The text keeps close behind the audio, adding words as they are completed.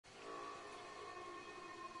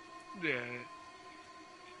Yeah,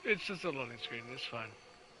 it's just a loading screen. It's fine.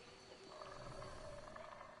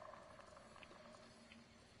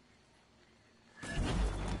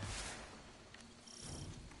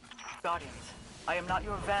 Guardians, I am not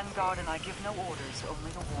your vanguard and I give no orders,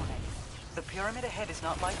 only a warning. The pyramid ahead is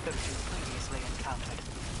not like those you previously encountered.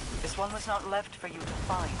 This one was not left for you to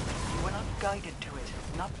find. You were not guided to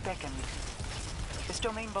it, not beckoned. This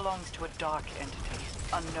domain belongs to a dark entity,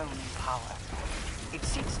 unknown in power. It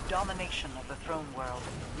seeks domination of the throne world.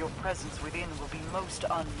 Your presence within will be most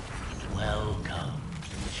Welcome,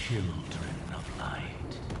 children of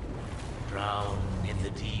light. Drown in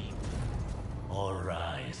the deep, or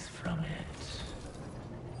rise from it.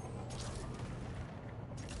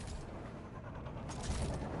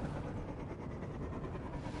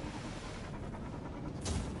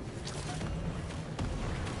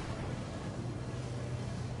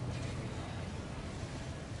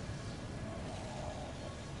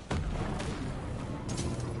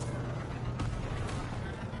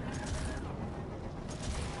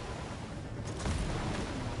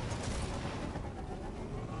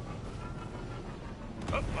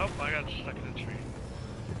 Oh, I got stuck in a tree.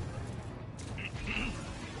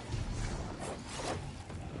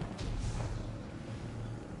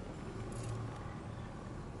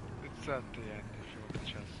 It's at the end if you want the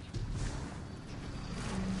chest.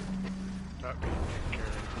 Not gonna take care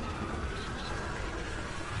of it.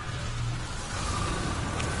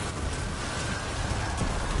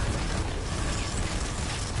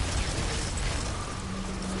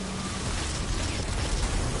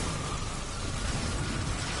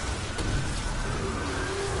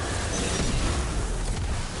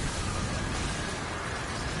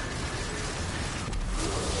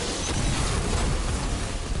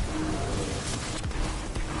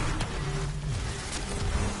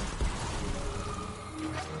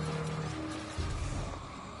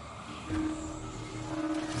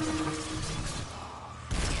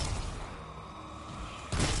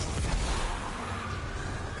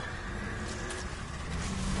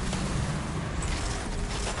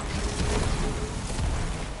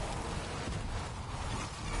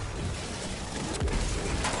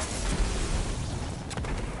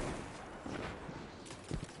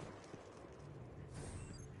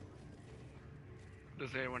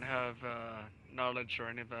 Does anyone have knowledge or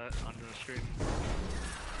any of that on the screen?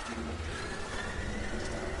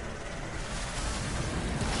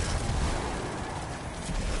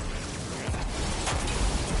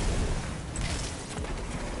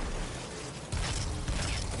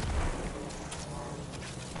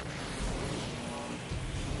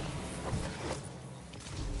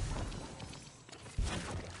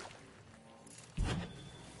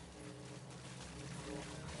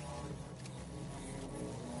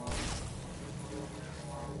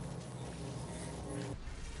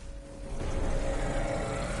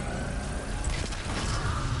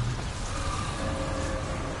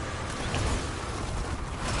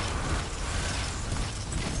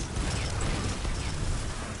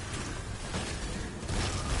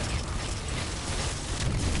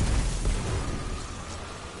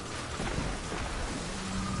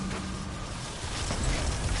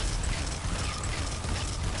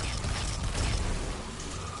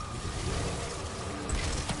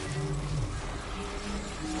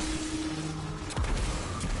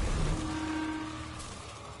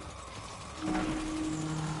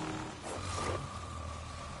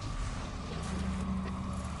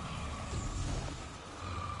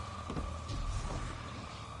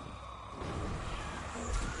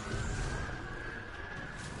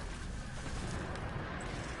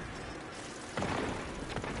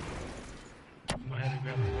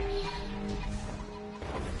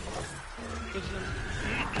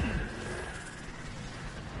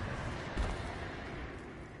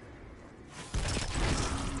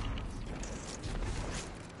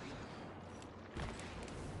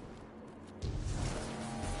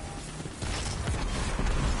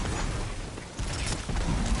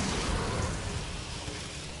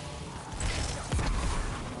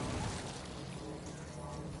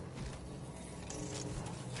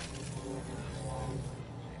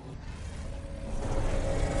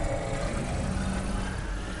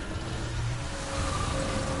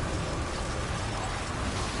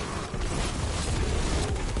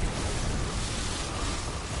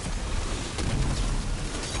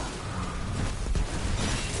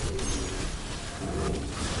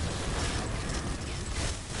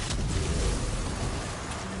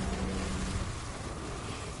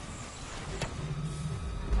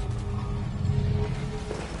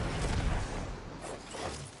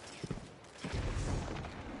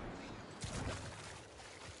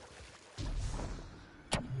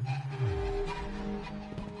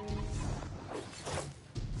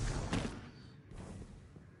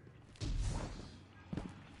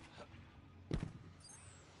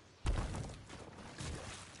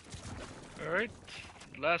 Alright,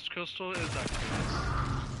 last crystal is activated.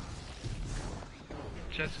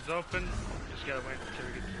 Chest is open, just gotta wait until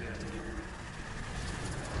we get to the end.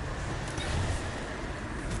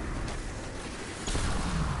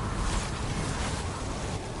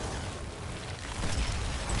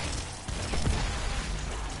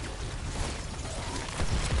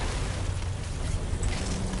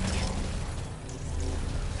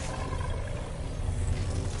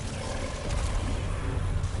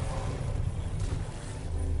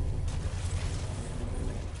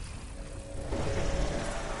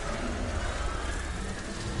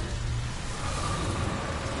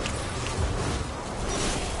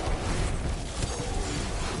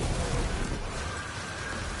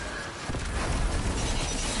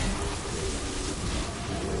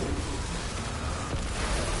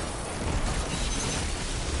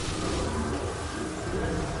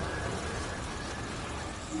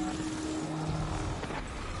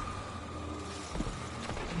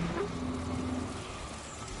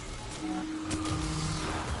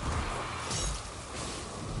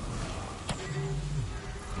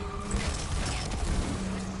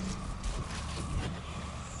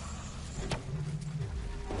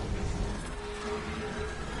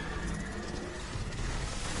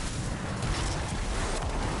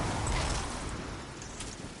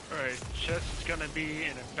 Chest is gonna be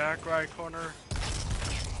in the back right corner.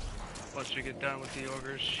 Once we get done with the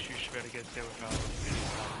ogres, you should be able to get there without any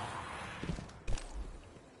problem.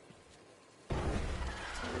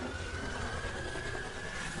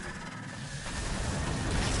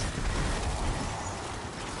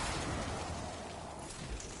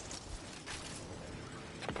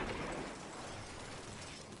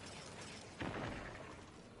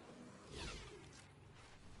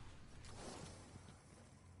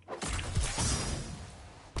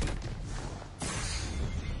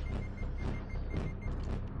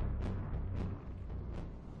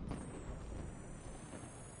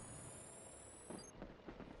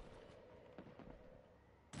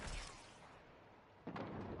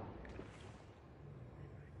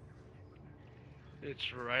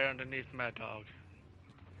 It's right underneath Mad Dog.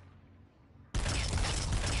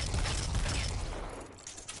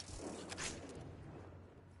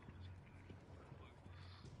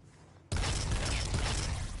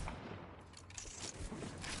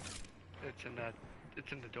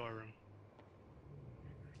 It's in the door room.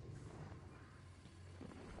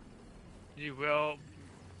 You will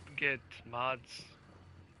get mods,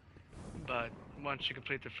 but once you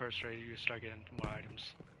complete the first raid, you start getting more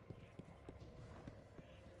items.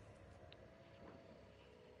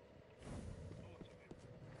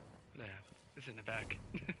 Yeah, it's in the back.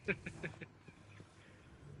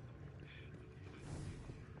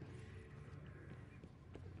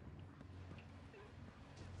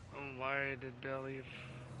 Why did Bill leave?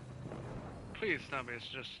 Please tell me it's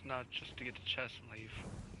just not just to get the chest and leave.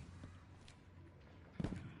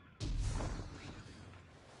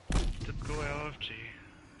 Typical LFG.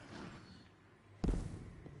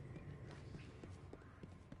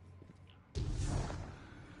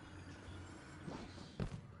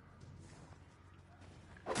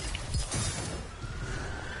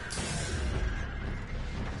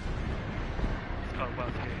 It's called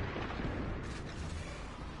Wild Game.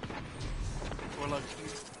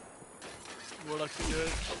 Warlocks can do it,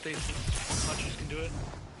 Stasis Hunters can do it,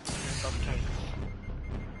 and Buff Titans.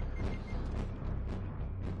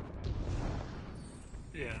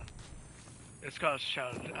 Yeah. It's called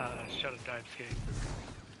Shadow Divescape,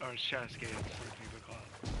 or Shadowscape, whatever you would call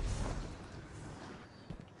it.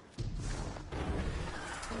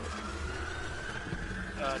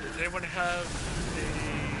 Does anyone have the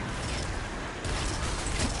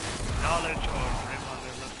knowledge or name on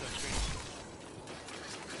their left side screen?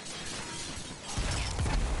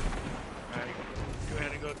 Alright, go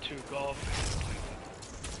ahead and go to golf and play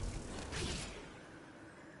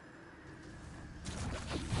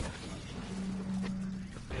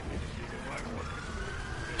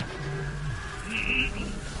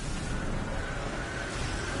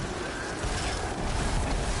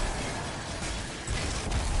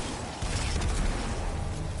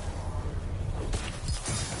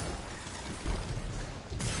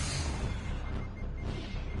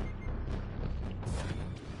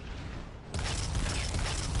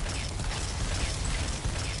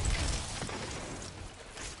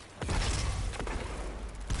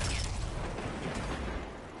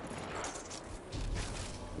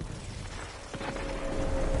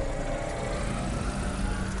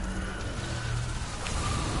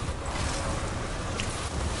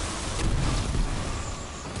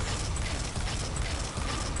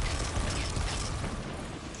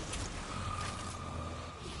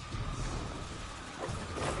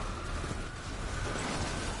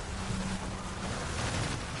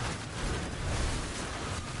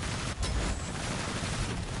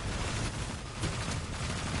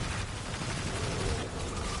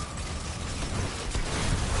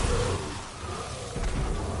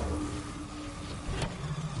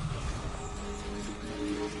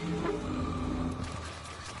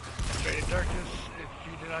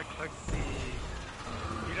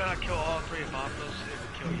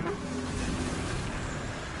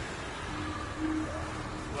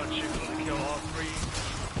once you kill all three, it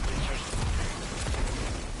starts to move.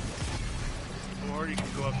 Or you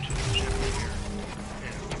can go up to the ship here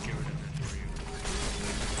and get rid of it for you.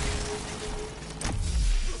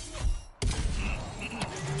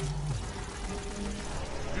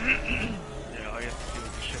 Yeah, all you have to do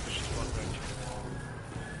with the ship is just walk right to it.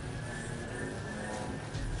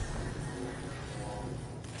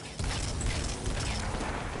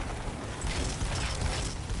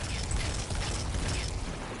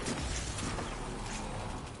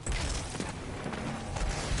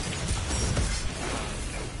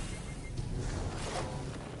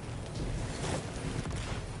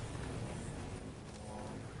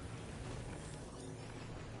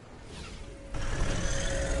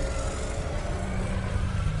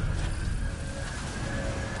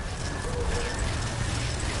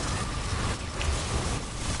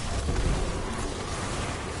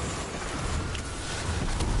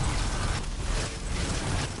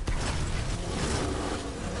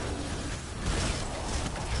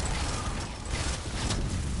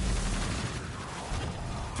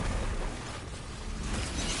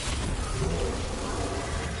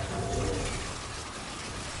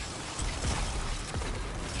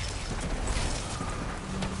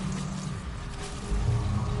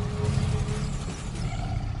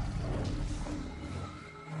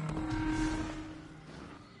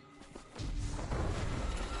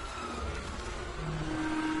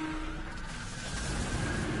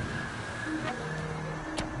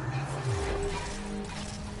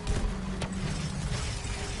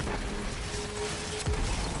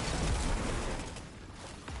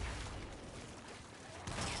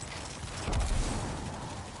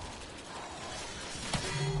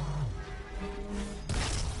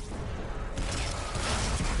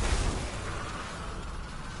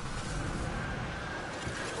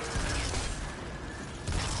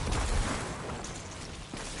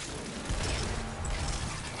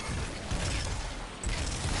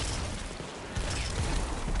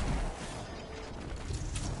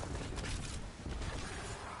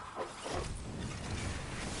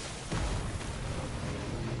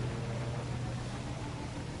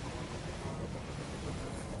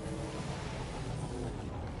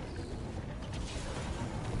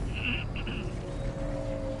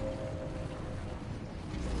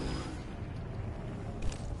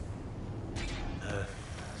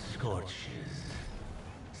 Scorches.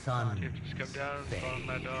 Sun Just come down, follow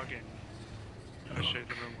my dog, and I'll show you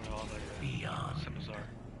the room where all the symbols are.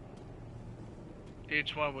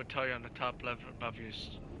 Each one would tell you on the top left above your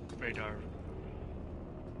radar.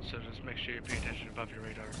 So just make sure you pay attention above your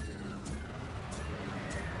radar.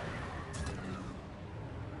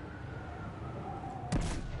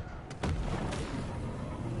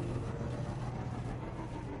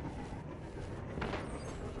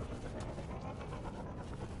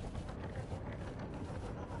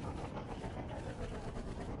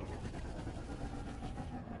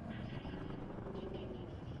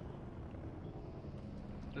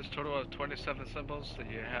 There's a total of 27 symbols that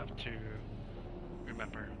you have to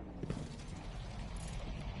remember.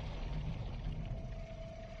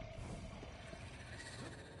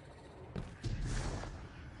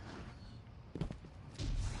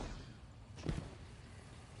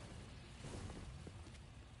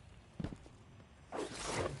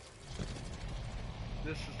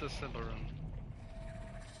 This is the symbol room.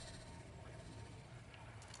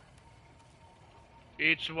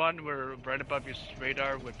 Each one where right above your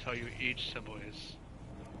radar would tell you each symbol is.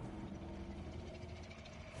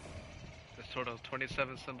 There's a total of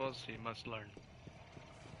 27 symbols you must learn.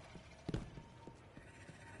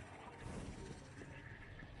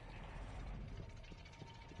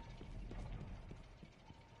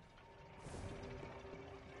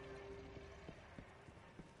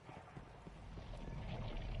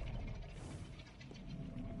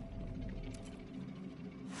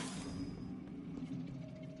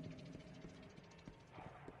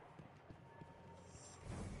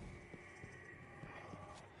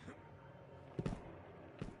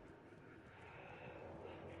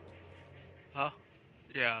 Huh?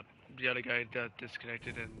 Yeah, the other guy got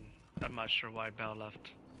disconnected and I'm not sure why Bell left.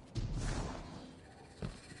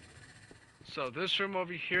 So this room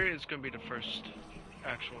over here is going to be the first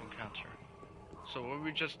actual encounter. So what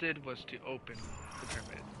we just did was to open the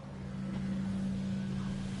pyramid.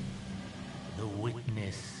 The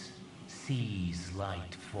witness sees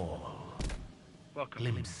light fall. Welcome.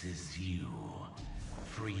 Glimpses you,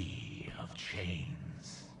 free of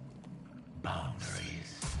chains,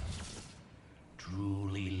 boundaries,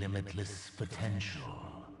 truly limitless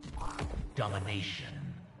potential, domination,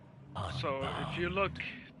 unbound. So if you look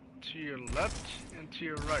to your left and to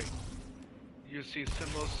your right, you see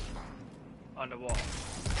symbols on the wall.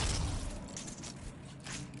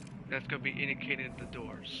 That's going to be indicating the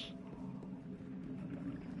doors.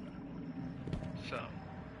 So,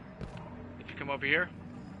 if you come over here,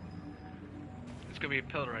 it's going to be a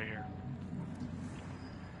pillar right here.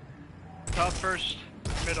 Top first,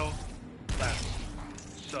 middle, last.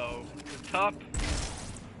 So, the top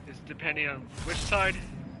is depending on which side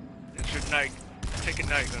is your knight. Take a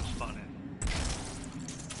knight going to spawn in.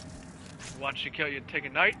 Once you kill your take a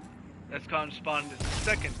knight, that's going to spawn the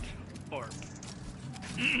second orb.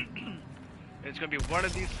 It's going to be one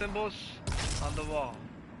of these symbols on the wall.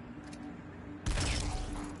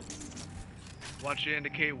 Once you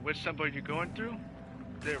indicate which symbol you're going through,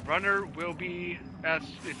 the runner will be asked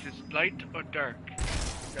if it's light or dark.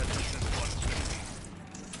 That's what this one is going to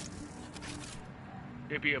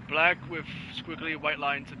be. It'd be a black with squiggly white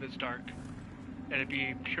lines if it's dark, and it'd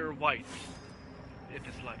be pure white if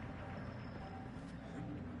it's light.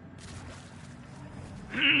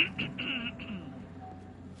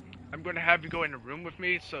 I'm going to have you go in a room with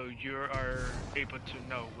me so you are able to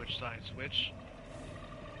know which side is which,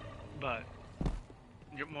 but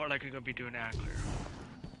you're more likely going to be doing that clear.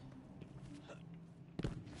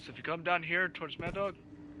 So if you come down here towards Mad Dog,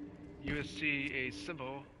 you will see a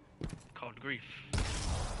symbol called grief,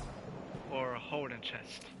 or a hold in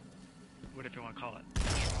chest, whatever you want to call it.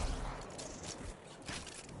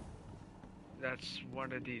 That's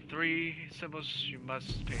one of the 3 symbols you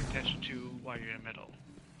must pay attention to while you're in the middle.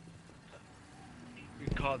 You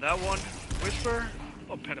can call that one Whisper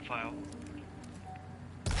or Pedophile.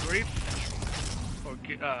 Grief, or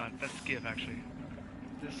that's Give actually.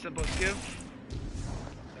 This symbol is Give.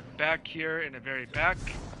 And back here in the very back,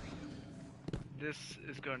 this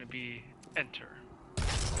is going to be Enter.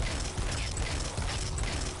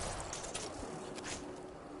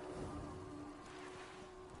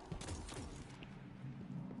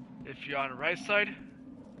 If you're on the right side,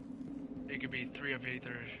 it could be 3 of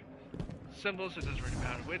either symbols, it doesn't really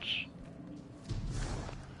matter which.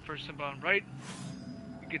 First symbol on right,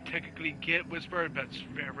 you could technically get Whisper, but it's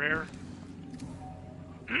very rare.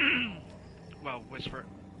 Well, Whisper.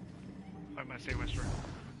 Why am I saying Whisper?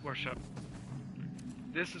 Worship.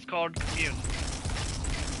 This is called Commune.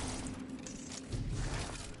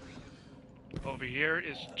 Over here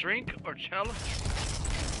is Drink or Chalice.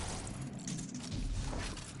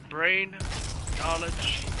 Brain,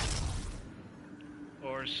 Knowledge,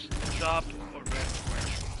 or Stop, or Red Square.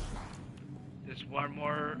 There's one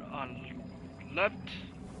more on left.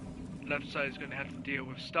 Left side is going to have to deal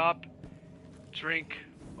with Stop, Drink,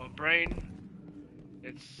 or Brain.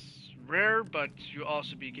 It's rare, but you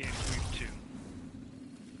also be getting grief too.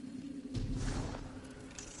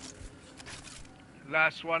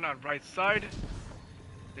 Last one on right side.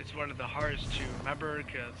 It's one of the hardest to remember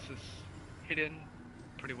because it's hidden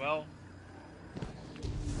pretty well.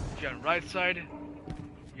 If you're on the right side,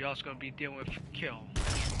 you're also going to be dealing with Kill,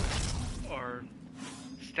 or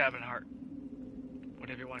Stab and Heart,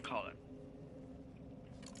 whatever you want to call it.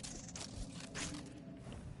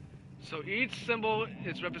 So each symbol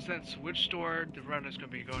represents which door the runner is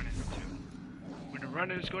going to be going into. When the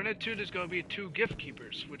runner is going into, there's going to be 2 gift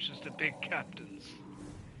keepers, which is the big captains.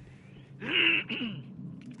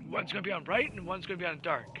 One's going to be on right and one's going to be on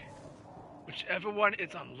dark. Whichever one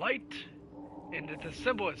is on light, and if the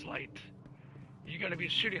symbol is light, you're going to be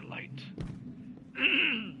shooting light.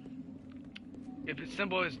 If the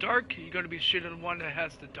symbol is dark, you're going to be shooting one that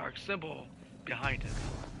has the dark symbol behind it.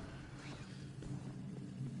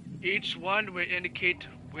 Each one will indicate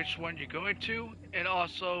which one you're going to, and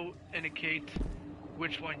also indicate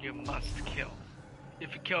which one you must kill.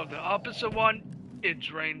 If you kill the opposite one, it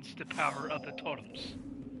drains the power of the totems.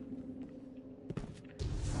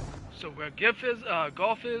 So where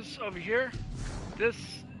golf is over here, this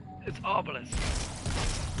is obelisk.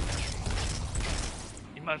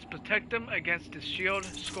 You must protect them against the shield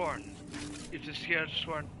scorn. If the shield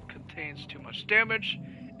scorn contains too much damage,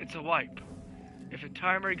 it's a wipe. If a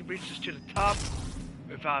timer reaches to the top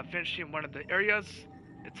without finishing one of the areas,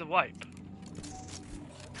 it's a wipe.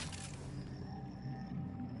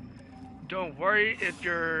 Don't worry if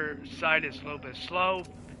your side is a little bit slow.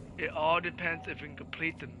 It all depends if you can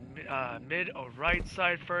complete the mid or right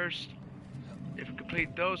side first. If you complete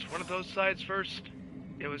one of those sides first,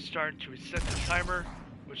 it will start to reset the timer,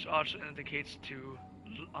 which also indicates to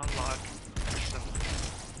unlock your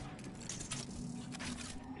symbols.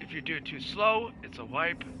 If you do it too slow, it's a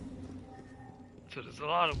wipe. So there's a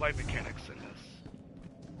lot of wipe mechanics in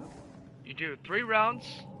this. You do 3 rounds,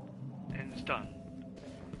 and it's done.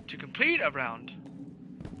 To complete a round,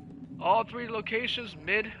 all 3 locations,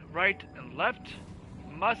 mid, right, and left,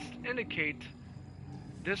 must indicate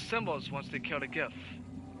this symbols once they kill the gift.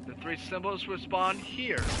 The 3 symbols respawn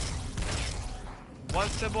here. 1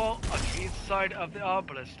 symbol on each side of the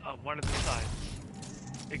obelisk on one of the sides.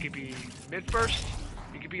 It could be mid first,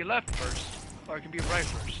 it could be left first, or it could be right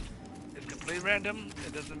first. It's completely random,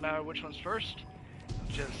 it doesn't matter which one's first.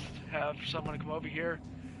 Just have someone come over here.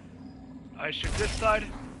 I shoot this side,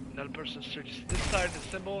 another person shoots this side of the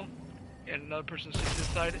symbol, and another person shoots this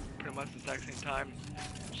side, pretty much the exact same time.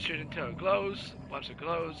 Shoot until it glows. Once it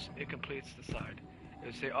glows, it completes the side. It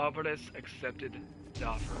will say obelisk accepted the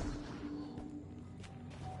offer.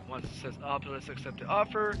 Once it says obelisk accepted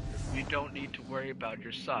offer, you don't need to worry about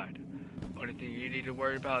your side. Only thing you need to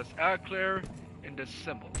worry about is act clear and the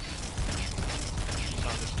symbols. It's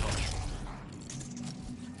on this total.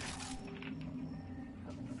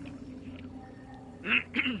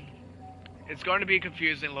 It's going to be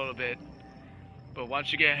confusing a little bit, but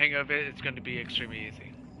once you get a hang of it, it's going to be extremely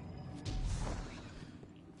easy.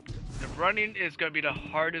 The running is going to be the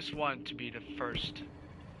hardest one to be the first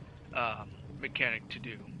mechanic to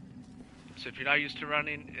do. So if you're not used to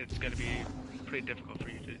running, it's going to be pretty difficult for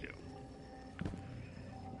you to do.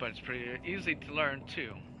 But it's pretty easy to learn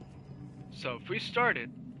too. So if we start it,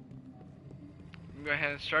 I'm going to go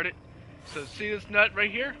ahead and start it. So see this nut right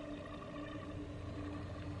here?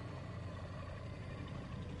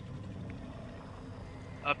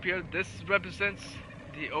 Up here, this represents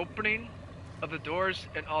the opening of the doors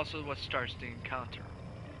and also what starts the encounter.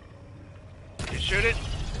 You shoot it,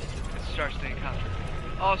 it starts the encounter.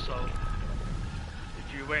 Also,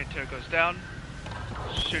 if you wait until it goes down,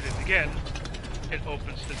 shoot it again, it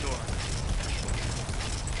opens the door.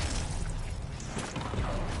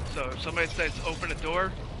 So if somebody says open the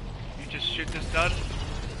door, you just shoot this nut,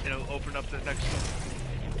 and it'll open up the next door.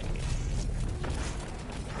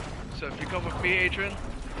 So if you come with me, Adrian,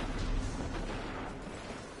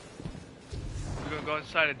 we're gonna go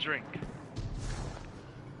inside a drink.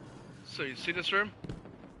 So you see this room?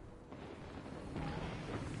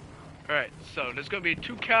 Alright, so there's gonna be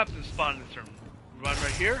 2 captains spawned in this room. One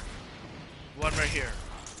right here, one right here.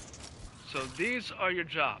 So these are your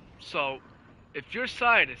job. So if your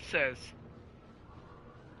side it says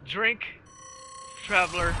drink,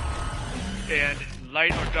 traveler, and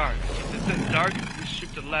light or dark. If it says dark, you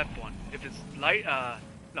shoot the left one. If it's light,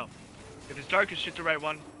 if it's dark, you shoot the right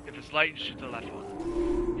one. If it's light, you shoot the left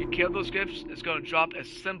one. You kill those gifts, it's going to drop a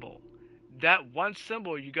symbol. That one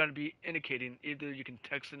symbol you're going to be indicating, either you can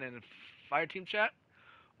text it in a fire team chat,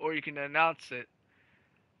 or you can announce it,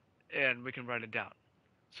 and we can write it down.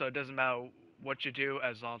 So it doesn't matter what you do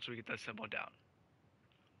as long as we get that symbol down.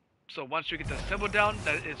 So once you get the symbol down,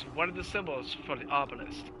 that is one of the symbols for the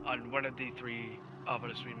obelisk on one of the 3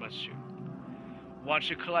 obelisks we must shoot. Once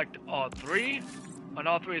you collect all 3 on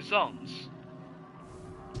all 3 zones,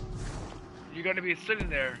 you're going to be sitting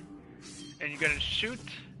there and you're going to shoot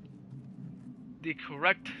the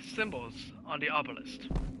correct symbols on the obelisk.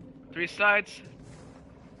 3 sides,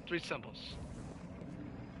 3 symbols.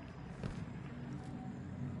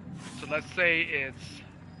 So let's say it's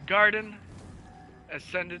garden,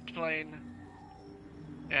 ascended plane,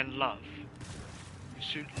 and love. You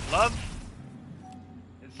shoot love,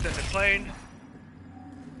 ascended plane,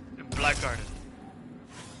 and black garden.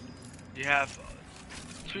 You have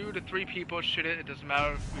 2 to 3 people shoot it. It doesn't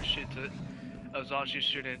matter who shoots it, as long as you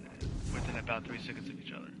shoot it within about 3 seconds of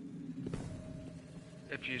each other.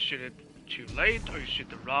 If you shoot it too late or you shoot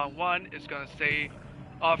the wrong one, it's gonna say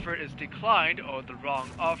offer is declined or the wrong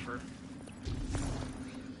offer.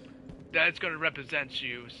 That's going to represent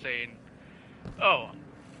you saying, oh,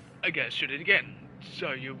 I gotta shoot it again.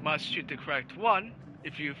 So you must shoot the correct one.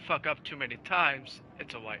 If you fuck up too many times,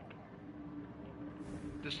 it's a wipe.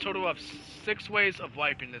 There's a total of 6 ways of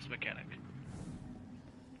wiping this mechanic.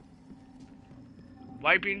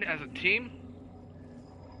 Wiping as a team,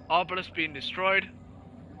 obelisk being destroyed,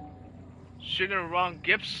 shooting the wrong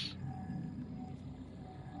gifts,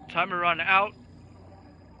 timer run out,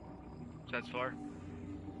 so that's 4.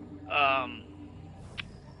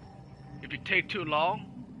 If you take too long,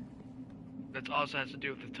 that also has to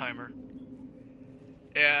do with the timer.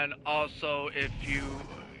 And also if you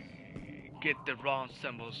get the wrong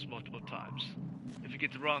symbols multiple times. If you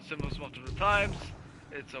get the wrong symbols multiple times,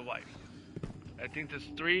 it's a wipe. I think there's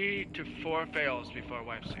 3 to 4 fails before it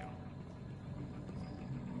wipes you.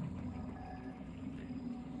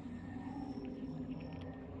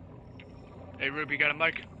 Hey Ruby, got a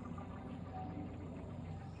mic?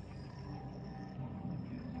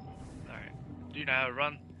 Alright. Do you know how to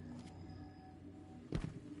run?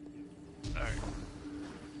 Alright.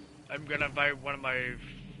 I'm gonna invite one of my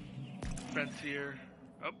friends here.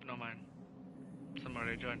 Oh, no mind.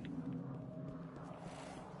 Somebody joined.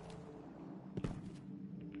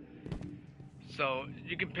 So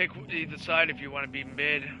you can pick either side if you want to be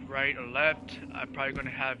mid, right, or left. I'm probably going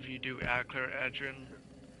to have you do Ackler, Adrian.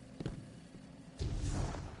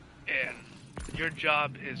 And your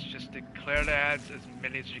job is just to clear the ads as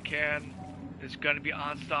many as you can. It's going to be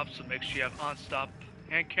on stop, so make sure you have on stop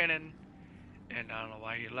hand cannon. And I don't know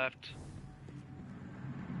why he left.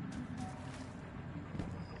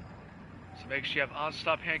 So make sure you have on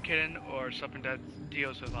stop hand cannon or something that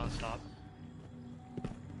deals with on stop.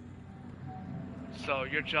 So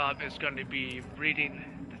your job is going to be reading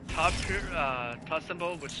the top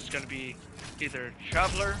symbol, which is going to be either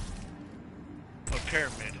Traveler or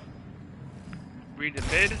Pyramid. Read the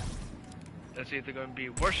mid, that's either going to be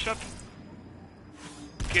Worship,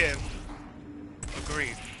 Give, or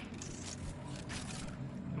Grief.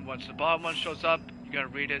 And once the bottom one shows up, you're going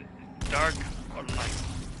to read it Dark or Light.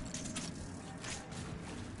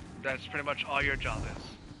 That's pretty much all your job is.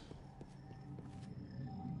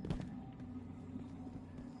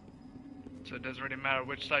 So it doesn't really matter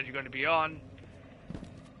which side you're going to be on.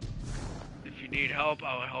 If you need help,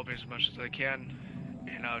 I'll help you as much as I can.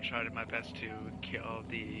 And I'll try my best to kill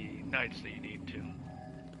the knights that you need to.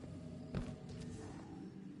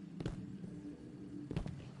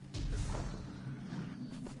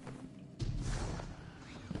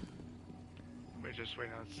 We're just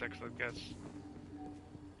waiting on 6, I guess.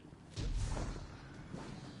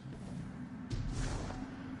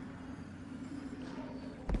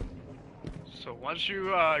 So once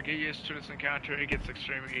you get used to this encounter, it gets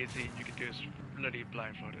extremely easy. You can do this literally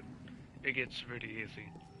blindfolded. It gets really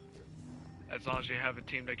easy. As long as you have a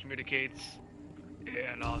team that communicates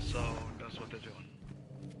and also knows what they're doing.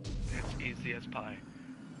 It's easy as pie.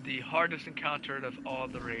 The hardest encounter of all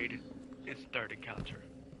the raid is third encounter,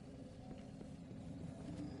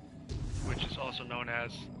 which is also known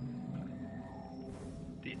as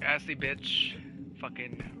the Assy Bitch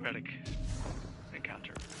fucking Relic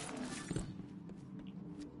encounter.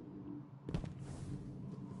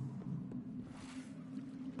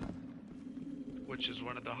 Which is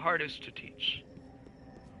one of the hardest to teach.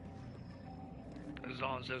 As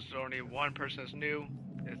long as there's only one person that's new,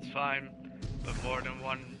 it's fine, but more than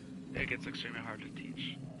one, it gets extremely hard to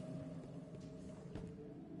teach.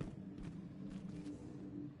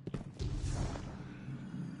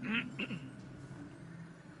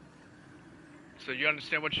 So you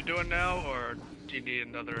understand what you're doing now, or do you need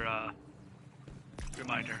another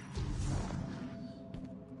reminder?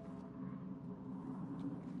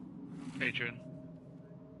 Adrian?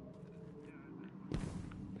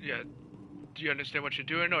 Yeah. Do you understand what you're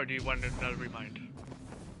doing, or do you want another reminder?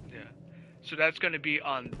 Yeah. So that's going to be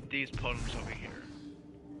on these poems over here.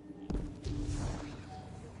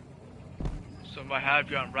 So if I have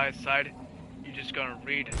you on right side, you're just going to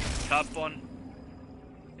read the top one.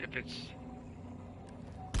 If it's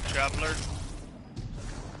Traveler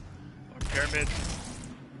or Pyramid,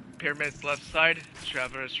 Pyramid's left side,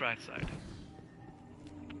 Traveler's right side.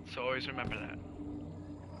 So always remember that.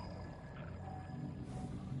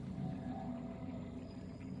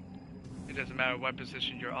 It doesn't matter what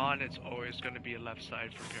position you're on, it's always going to be a left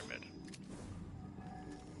side for Pyramid.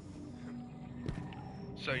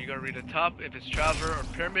 So you're going to read the top if it's Traveler or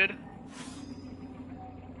Pyramid.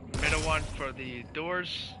 Middle one for the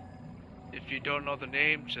doors. If you don't know the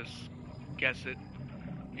name, just guess it.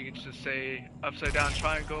 You can just say upside down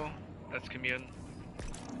triangle, that's Commune.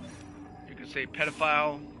 You can say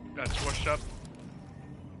pedophile, that's Worship.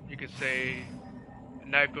 You can say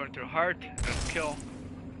knife going through heart, that's Kill.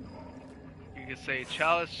 You can say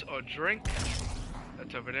chalice or drink,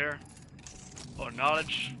 that's over there. Or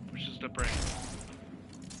knowledge, which is the brain.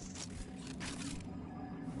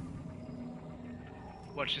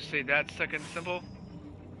 Once you say that second symbol,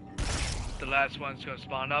 the last one's going to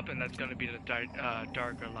spawn up, and that's going to be the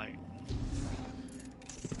dark or light.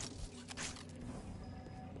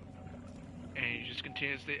 And you just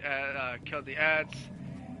continuously kill the ads,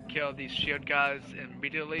 kill these shield guys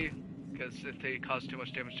immediately, because if they cause too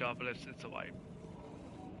much damage to Obelisk, it's a wipe.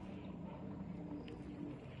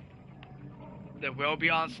 There will be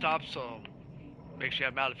on stop, so make sure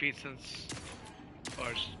you have Maleficence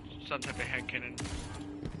or some type of hand cannon.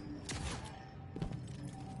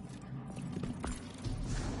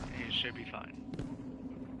 And you should be fine.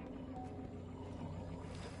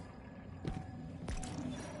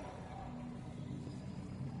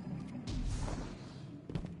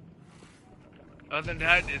 Other than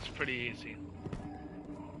that, it's pretty easy.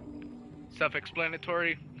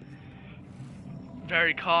 Self-explanatory.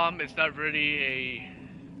 Very calm. It's not really a...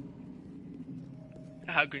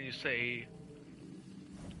 how can you say...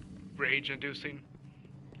 rage-inducing.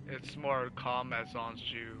 It's more calm as long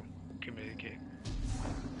as you communicate.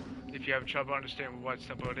 If you have trouble understanding what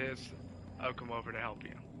symbol it is, I'll come over to help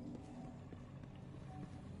you.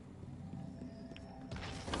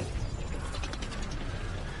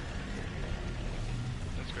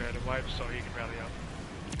 Let's go ahead and wipe so he can rally up.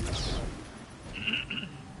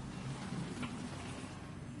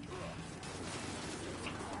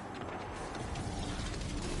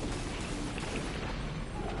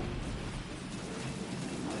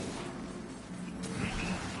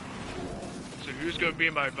 So who's going to be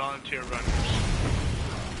my volunteer runners?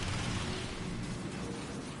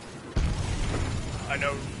 I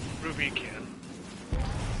know Ruby can.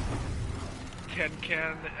 Ken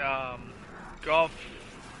can. Golf.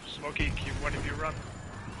 Smokey, can one of you run?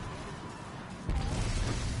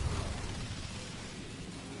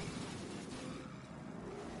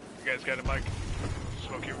 You guys got a mic?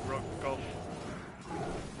 Smokey, golf.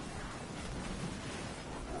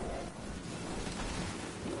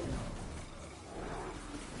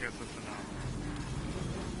 Guess that's enough.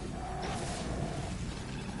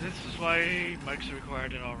 This is why mics are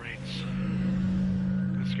required in all rates.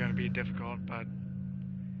 This is gonna be difficult, but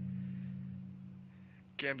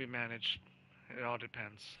can be managed. It all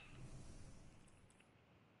depends.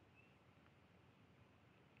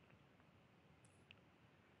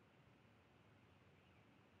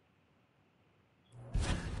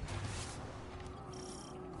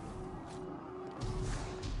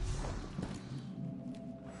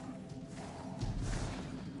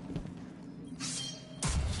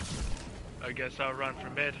 I guess I'll run for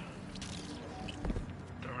mid.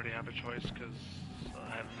 Don't really have a choice because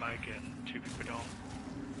I have Mike and two people don't.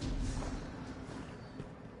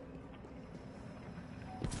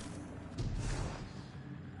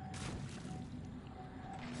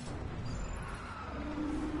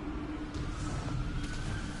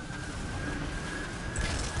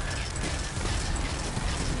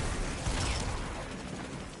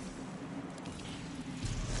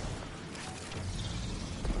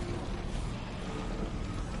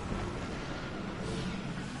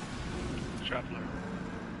 Traveler.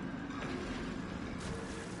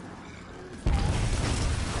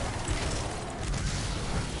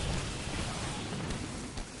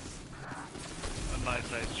 A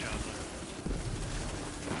life-size traveler.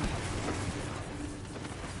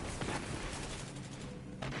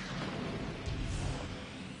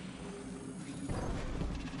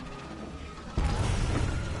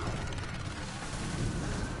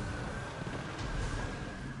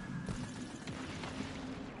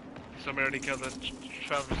 Somebody already killed the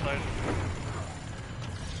traveler side.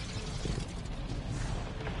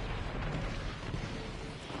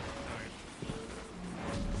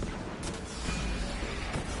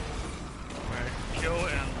 Alright, kill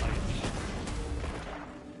and light.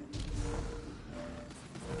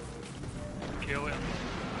 Kill and light.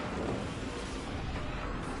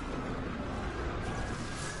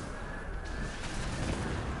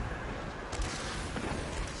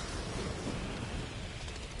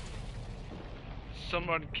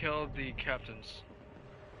 Someone killed the captains.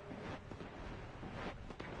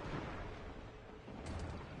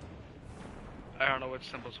 I don't know which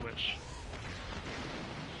symbol's which.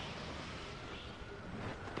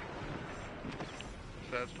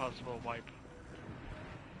 So that's possible wipe.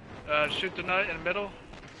 Shoot the knight in the middle.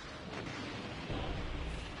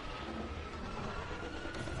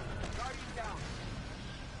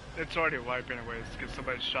 It's already a wipe anyways, because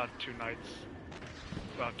somebody shot two knights.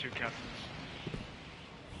 Well, two captains.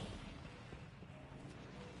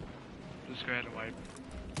 Just go ahead and wipe.